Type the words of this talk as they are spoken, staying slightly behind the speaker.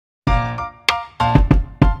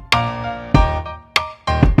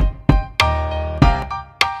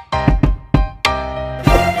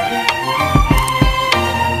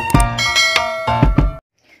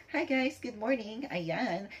morning.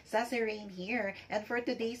 Ayan, Sassy Rain here. And for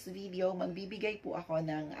today's video, magbibigay po ako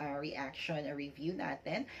ng reaction or review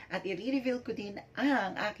natin. At i-reveal ko din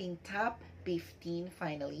ang aking top 15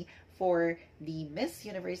 finally for the Miss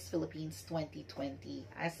Universe Philippines 2020.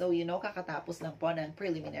 So, you know, kakatapos lang po ng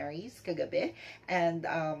preliminaries kagabi. And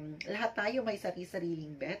lahat tayo may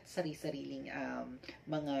sari-sariling bet, sari-sariling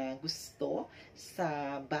mga gusto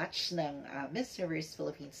sa batch ng Miss Universe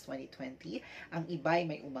Philippines 2020. Ang iba ay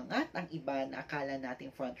may umangat, ang iba na akala nating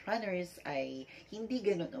frontrunners ay hindi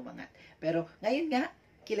ganun umangat. Pero ngayon nga,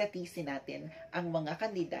 kilatisin natin ang mga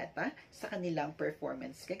kandidata sa kanilang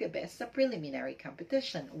performance kagabi sa preliminary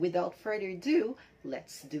competition. Without further ado,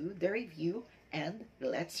 let's do the review and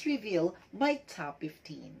let's reveal my top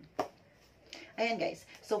 15. Ayan guys,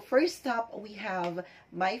 so first up, we have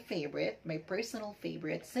my favorite, my personal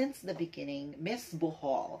favorite since the beginning, Miss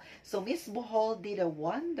Bohol. So Miss Bohol did a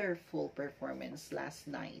wonderful performance last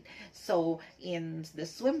night. So in the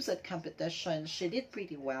swimsuit competition, she did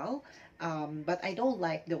pretty well, but I don't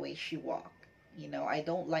like the way she walked. You know, I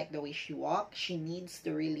don't like the way she walked. She needs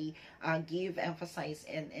to really give emphasis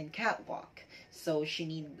in catwalk. So she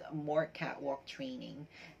needs more catwalk training.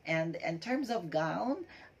 And in terms of gown,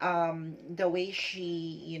 the way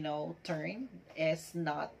she, you know, turned is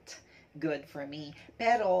not good for me.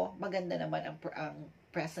 Pero maganda naman ang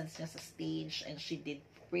presence niya sa stage, and she did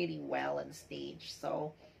pretty well on stage.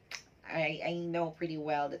 So I know pretty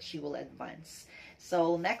well that she will advance.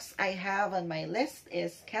 So next I have on my list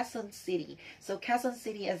is Quezon City. So Quezon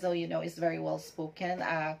City, as though you know, is very well spoken.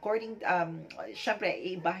 According, syempre,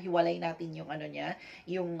 ibahiwalay natin yung ano niya,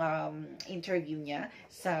 yung interview niya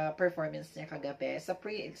sa performance niya kagabi.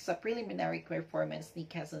 Sa preliminary performance ni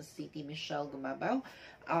Quezon City, Michelle Gumabaw,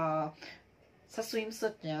 sa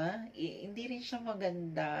swimsuit niya, hindi rin siya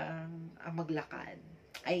maganda maglakad.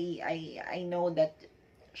 I know that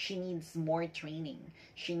she needs more training.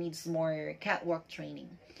 She needs more catwalk training.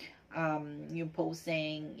 Yung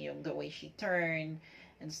posing, yung the way she turned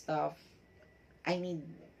and stuff. I need,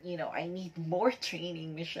 you know, I need more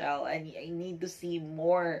training, Michelle. I need to see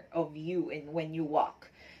more of you when you walk.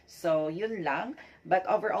 So, yun lang. But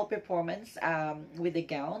overall performance with the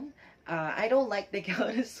gown, I don't like the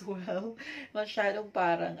gown as well. Masyadong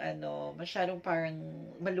parang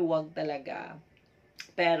maluwag talaga.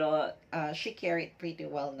 Pero she carried pretty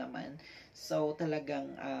well naman. So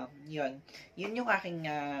talagang yun yung aking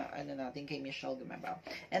natin kay Michelle Gumabaw.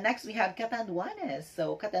 And next we have Catanduanes.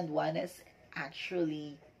 So Catanduanes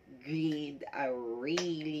actually did a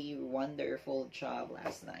really wonderful job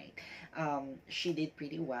last night. She did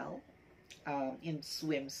pretty well in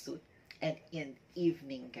swimsuit and in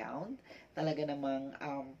evening gown. Talaga namang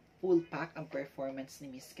full pack ang performance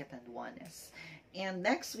ni Miss Catanduanes. And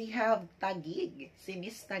next, we have Taguig. Si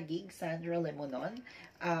Miss Taguig, Sandra Lemonon.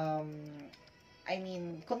 I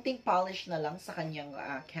mean, konting polish na lang sa kanyang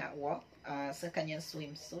catwalk, sa kanyang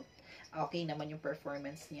swimsuit. Okay naman yung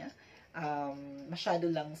performance niya.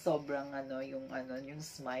 Masyado lang sobrang yung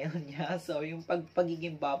smile niya. So, yung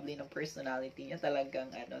pagiging bubbly ng personality niya,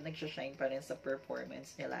 talagang nagsashine pa rin sa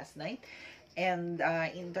performance niya last night. And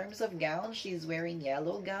in terms of gown, she's wearing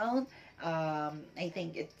yellow gown. I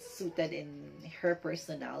think it's suited in her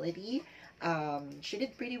personality. She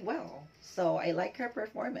did pretty well. So I like her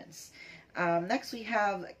performance. Next we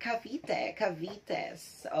have Cavite.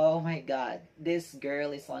 Cavites. Oh my God. This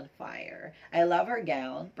girl is on fire. I love her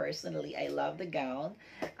gown. Personally, I love the gown.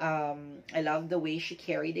 I love the way she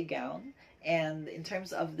carried the gown. And in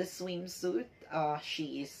terms of the swimsuit,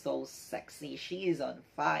 she is so sexy. She is on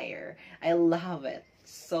fire. I love it.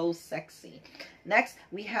 So sexy. Next,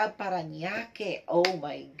 we have Parañaque. Oh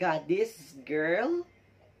my God, this girl,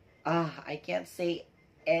 I can't say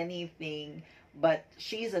anything, but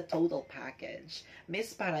she's a total package.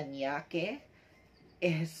 Miss Parañaque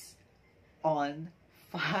is on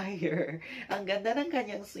fire. Ang ganda ng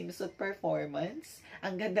kanyang swimsuit performance.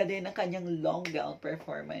 Ang ganda din ng kanyang long gown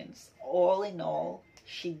performance. All in all,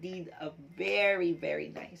 she did a very,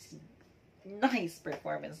 very nice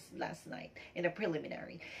performance last night in a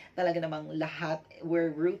preliminary. Talaga namang lahat,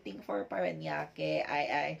 we're rooting for Parañaque.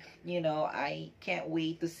 I can't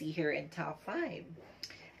wait to see her in top 5.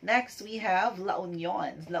 Next, we have La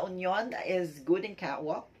Union. La Union is good in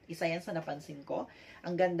catwalk. Isa yan sa napansin ko.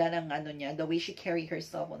 Ang ganda ng niya, the way she carry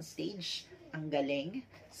herself on stage. Ang galing.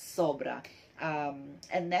 Sobra.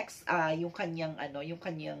 And next, yung kanyang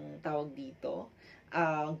tawag dito,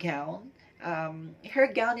 gown. Her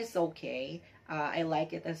gown is okay. I like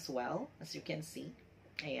it as well, as you can see.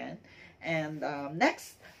 Ayan. And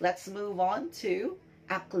next, let's move on to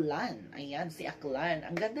Aklan. Ayan, si Aklan.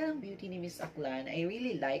 Ang ganda ng beauty ni Miss Aklan. I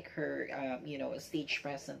really like her, stage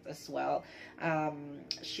presence as well.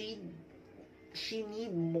 She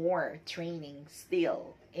need more training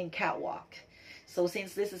still in catwalk. So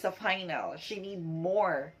since this is a final, she need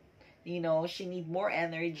more, she need more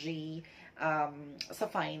energy sa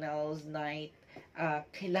finals night.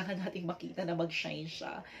 Kailangan nating makita na mag-shine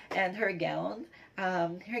siya. And her gown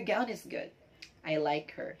is good. I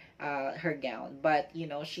like her gown, but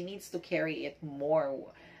she needs to carry it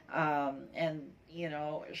more, and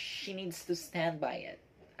she needs to stand by it.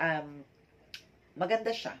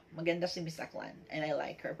 Maganda siya. Maganda si Miss Aklan. And I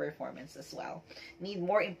like her performance as well. Need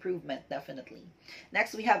more improvement, definitely.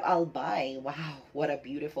 Next, we have Albay. Wow, what a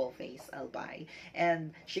beautiful face, Albay.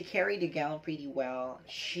 And she carried the gown pretty well.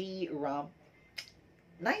 She romped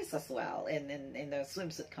nice as well in the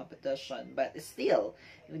swimsuit competition. But still,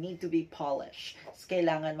 you need to be polished.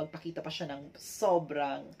 Kailangan magpakita pa siya ng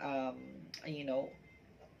sobrang,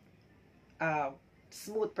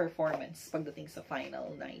 smooth performance pagdating sa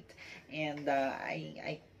final night. And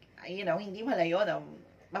hindi malayo na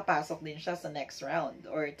mapasok din siya sa next round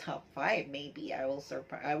or top 5 maybe. I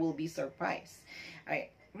will be surprised.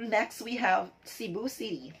 Alright, next we have Cebu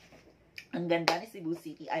City. Ang ganda ni Cebu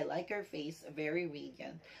City. I like her face. Very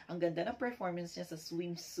radiant. Ang ganda ng performance niya sa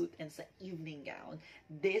swimsuit and sa evening gown.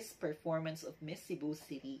 This performance of Miss Cebu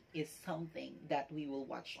City is something that we will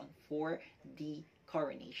watch on 4D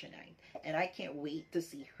coronation night. And I can't wait to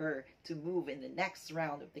see her to move in the next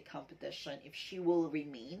round of the competition, if she will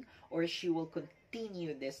remain or she will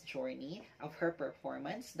continue this journey of her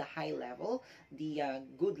performance, the high level, the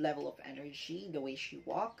good level of energy, the way she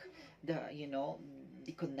walk, the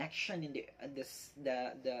connection in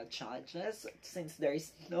the judges, since there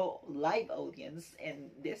is no live audience in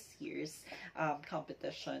this year's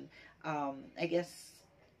competition. I guess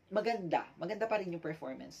maganda pa rin yung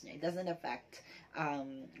performance niya. It doesn't affect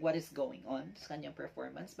what is going on sa kanyang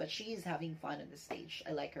performance, but she is having fun on the stage.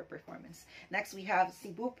 I like her performance. Next, we have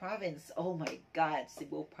Cebu Province. Oh my God,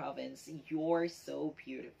 Cebu Province, you're so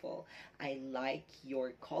beautiful. I like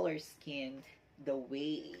your color skin, the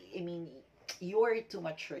way, you're too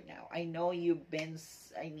mature now. I know you've been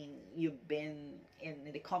in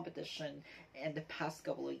the competition in the past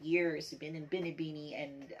couple of years. You've been in Binibini,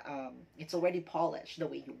 and it's already polished. The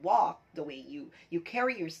way you walk, the way you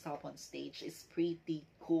carry yourself on stage is pretty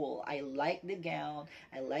cool. I like the gown.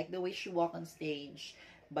 I like the way she walk on stage.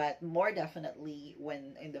 But more definitely,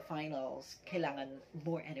 when in the finals, kailangan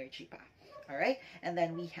more energy pa. All right, and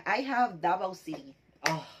then I have Davao City.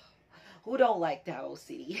 Oh, who don't like Davao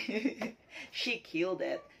City? She killed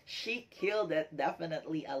it. She killed it.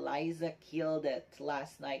 Definitely, Eliza killed it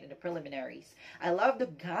last night in the preliminaries. I love the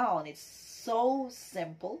gown. It's so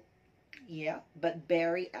simple, yeah, but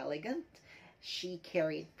very elegant. She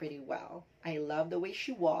carried pretty well. I love the way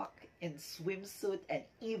she walked in swimsuit and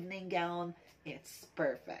evening gown. It's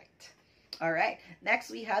perfect. All right, next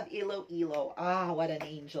we have Iloilo. Ah, what an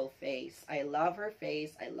angel face. I love her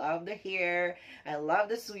face. I love the hair. I love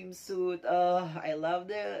the swimsuit. I love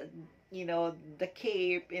the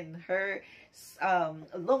cape in her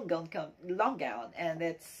long gown, and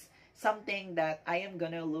it's something that I am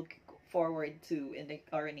gonna look forward to in the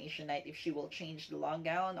coronation night, if she will change the long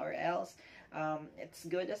gown, or else it's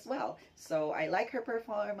good as well. So I like her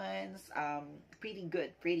performance. Pretty good.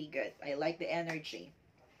 I like the energy.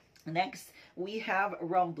 Next, we have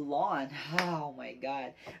Romblon. Oh my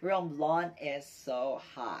God. Romblon is so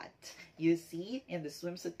hot. You see in the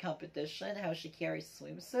swimsuit competition how she carries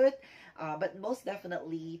swimsuit. But most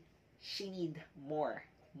definitely, she need more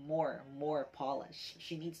polish.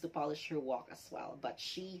 She needs to polish her walk as well. But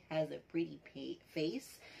she has a pretty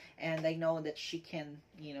face. And I know that she can,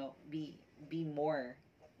 be more,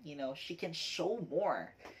 she can show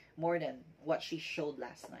more than what she showed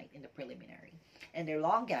last night in the preliminary. And their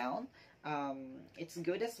long gown, it's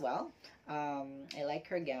good as well. I like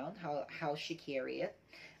her gown, how she carry it.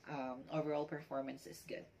 Overall performance is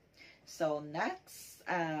good. So next,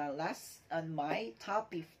 last on my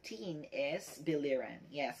top 15 is Biliran.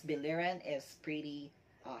 Yes, Biliran is pretty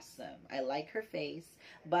awesome. I like her face,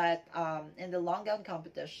 but in the long gown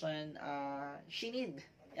competition, she need,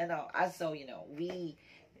 we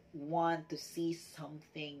want to see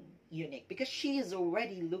something unique, because she is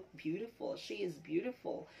already look beautiful. She is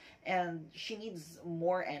beautiful, and she needs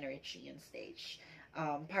more energy on stage,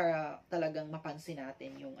 para talagang mapansin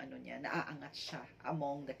natin yung niya, naaangat siya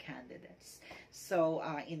among the candidates. So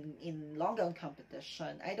in long gown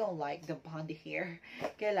competition, I don't like the blonde hair.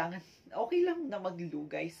 Kailangan, okay lang na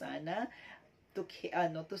maglugay sana.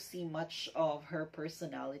 to see much of her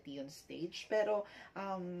personality on stage. Pero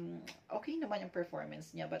okay naman yung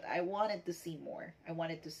performance niya, but I wanted to see more. I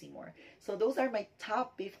wanted to see more. So those are my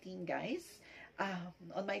top 15, guys.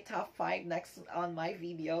 On my top 5 next on my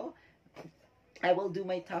video, I will do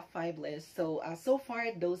my top 5 list. So so far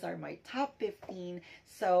those are my top 15.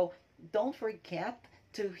 So don't forget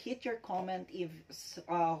to hit your comment if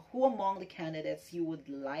who among the candidates you would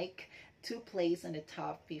like to place in the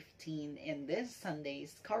top 15 in this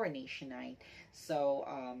Sunday's coronation night. So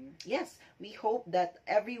yes, we hope that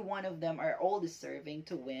every one of them are all deserving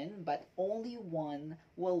to win, but only one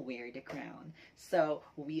will wear the crown. So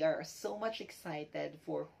we are so much excited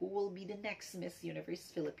for who will be the next Miss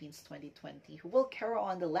Universe Philippines 2020, who will carry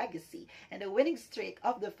on the legacy and the winning streak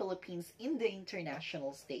of the Philippines in the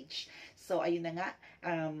international stage. So ayun na nga,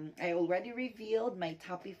 I already revealed my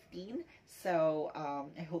top 15. So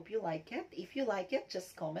I hope you like it. If you like it,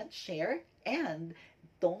 just comment, share, and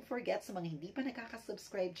don't forget sa mga hindi pa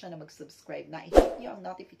nakaka-subscribe siya na mag-subscribe na i-hit nyo ang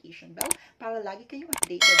notification bell para lagi kayong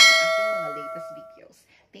updated sa aking mga latest videos.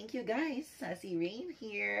 Thank you guys. Sassy Rain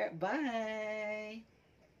here. Bye!